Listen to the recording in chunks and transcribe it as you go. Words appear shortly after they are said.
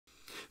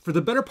For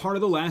the better part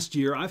of the last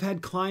year, I've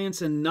had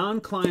clients and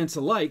non-clients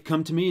alike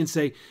come to me and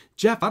say,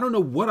 Jeff, I don't know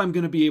what I'm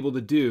going to be able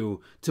to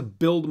do to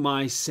build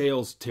my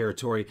sales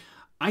territory.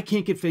 I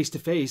can't get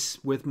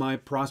face-to-face with my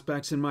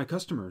prospects and my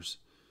customers.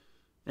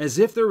 As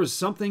if there was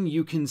something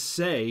you can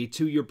say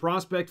to your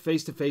prospect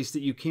face-to-face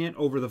that you can't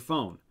over the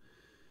phone.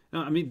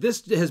 Now, I mean,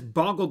 this has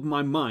boggled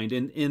my mind.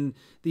 And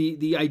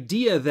the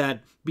idea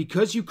that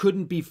because you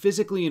couldn't be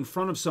physically in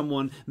front of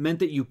someone meant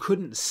that you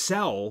couldn't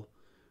sell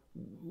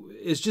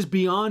is just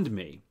beyond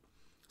me.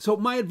 So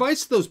my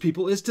advice to those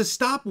people is to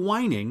stop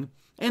whining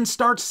and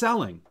start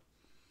selling.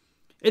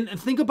 And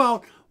think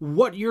about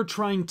what you're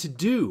trying to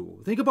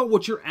do. Think about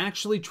what you're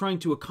actually trying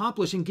to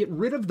accomplish and get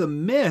rid of the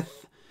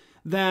myth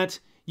that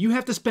you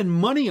have to spend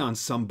money on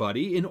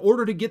somebody in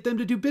order to get them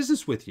to do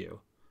business with you.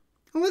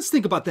 Well, let's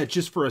think about that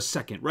just for a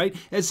second, right?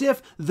 As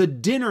if the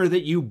dinner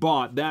that you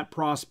bought that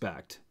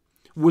prospect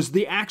was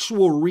the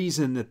actual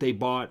reason that they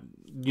bought,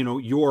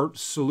 your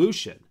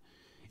solution.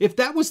 If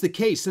that was the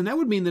case, then that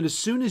would mean that as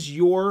soon as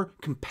your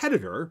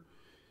competitor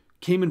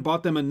came and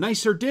bought them a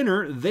nicer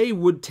dinner, they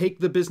would take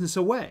the business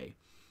away.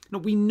 Now,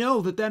 we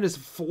know that that is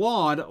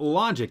flawed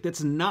logic.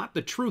 That's not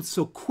the truth.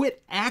 So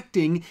quit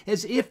acting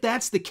as if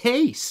that's the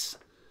case.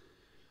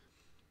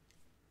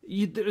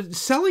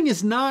 Selling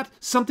is not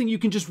something you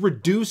can just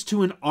reduce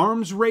to an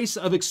arms race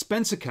of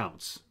expense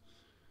accounts.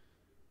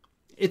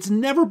 It's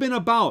never been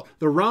about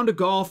the round of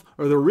golf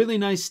or the really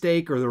nice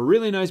steak or the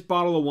really nice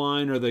bottle of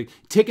wine or the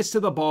tickets to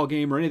the ball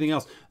game or anything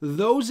else.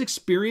 Those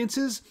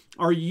experiences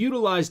are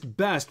utilized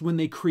best when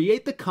they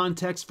create the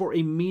context for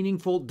a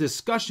meaningful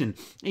discussion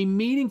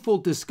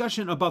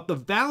about the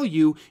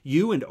value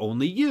you and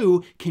only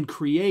you can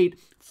create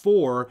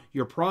for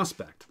your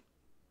prospect.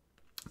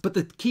 But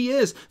the key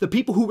is the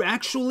people who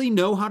actually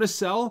know how to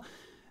sell,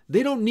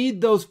 they don't need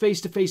those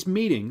face-to-face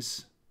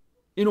meetings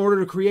in order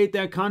to create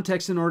that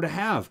context, in order to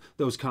have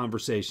those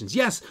conversations.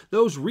 Yes,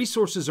 those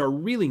resources are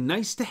really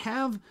nice to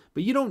have,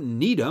 but you don't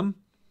need them.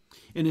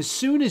 And as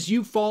soon as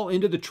you fall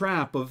into the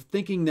trap of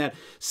thinking that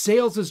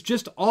sales is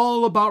just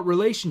all about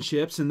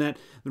relationships and that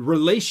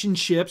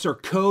relationships are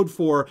code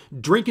for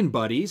drinking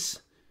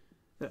buddies,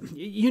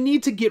 you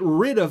need to get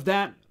rid of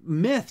that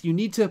myth. You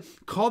need to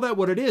call that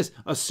what it is,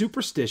 a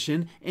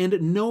superstition,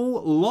 and no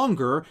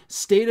longer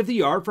state of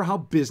the art for how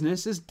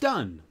business is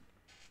done.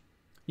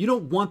 You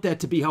don't want that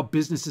to be how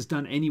business is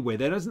done anyway.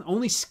 That doesn't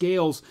only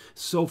scales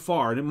so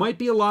far. And it might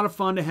be a lot of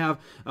fun to have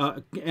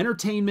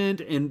entertainment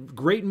and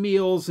great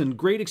meals and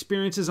great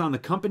experiences on the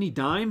company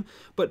dime,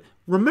 but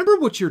remember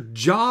what your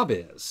job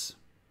is.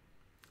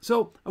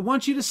 So I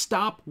want you to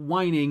stop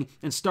whining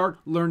and start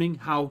learning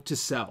how to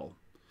sell.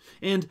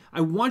 And I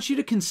want you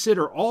to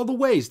consider all the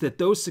ways that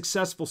those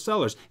successful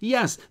sellers,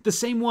 yes, the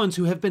same ones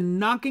who have been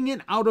knocking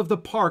it out of the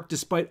park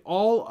despite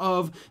all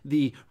of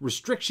the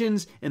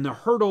restrictions and the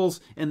hurdles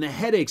and the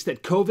headaches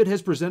that COVID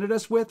has presented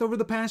us with over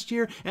the past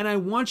year. And I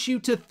want you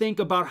to think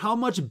about how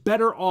much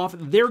better off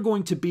they're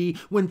going to be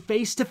when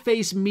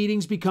face-to-face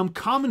meetings become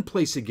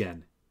commonplace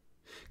again.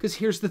 Because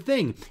here's the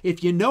thing,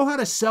 if you know how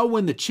to sell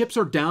when the chips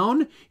are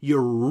down, you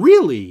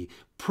really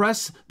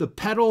press the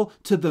pedal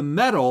to the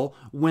metal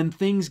when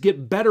things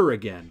get better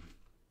again.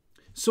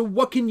 So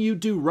what can you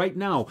do right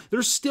now?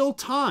 There's still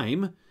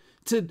time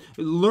to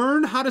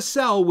learn how to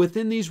sell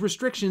within these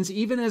restrictions,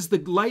 even as the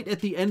light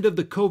at the end of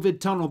the COVID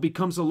tunnel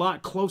becomes a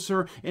lot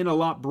closer and a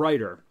lot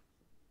brighter.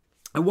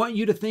 I want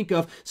you to think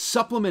of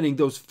supplementing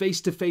those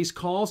face-to-face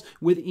calls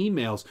with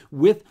emails,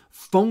 with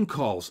phone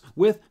calls,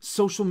 with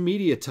social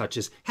media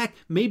touches. Heck,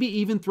 maybe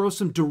even throw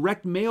some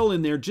direct mail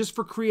in there just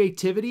for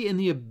creativity and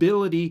the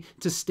ability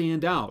to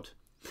stand out.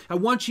 I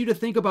want you to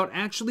think about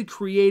actually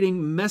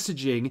creating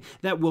messaging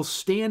that will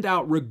stand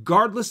out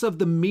regardless of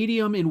the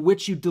medium in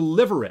which you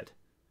deliver it.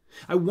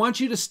 I want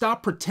you to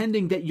stop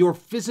pretending that your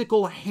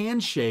physical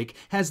handshake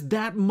has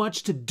that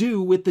much to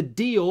do with the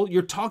deal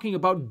you're talking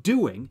about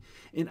doing.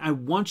 And I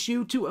want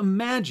you to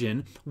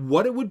imagine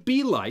what it would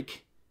be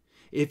like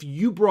if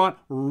you brought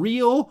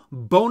real,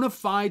 bona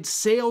fide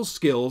sales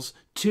skills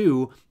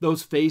to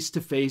those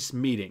face-to-face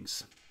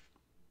meetings.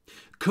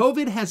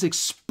 COVID has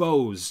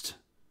exposed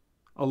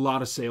a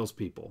lot of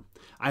salespeople.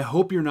 I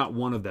hope you're not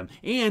one of them.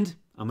 And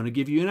I'm going to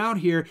give you an out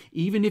here.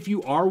 Even if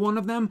you are one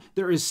of them,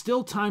 there is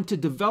still time to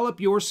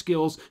develop your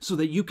skills so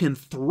that you can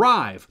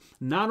thrive,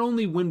 not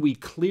only when we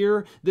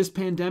clear this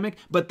pandemic,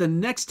 but the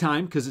next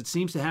time, because it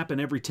seems to happen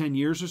every 10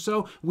 years or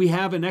so, we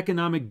have an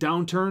economic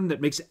downturn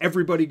that makes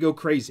everybody go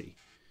crazy.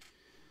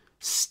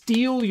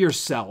 Steel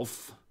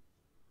yourself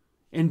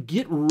and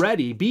get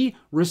ready. Be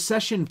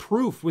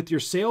recession-proof with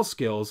your sales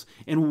skills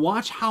and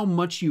watch how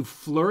much you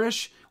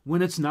flourish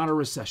when it's not a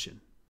recession.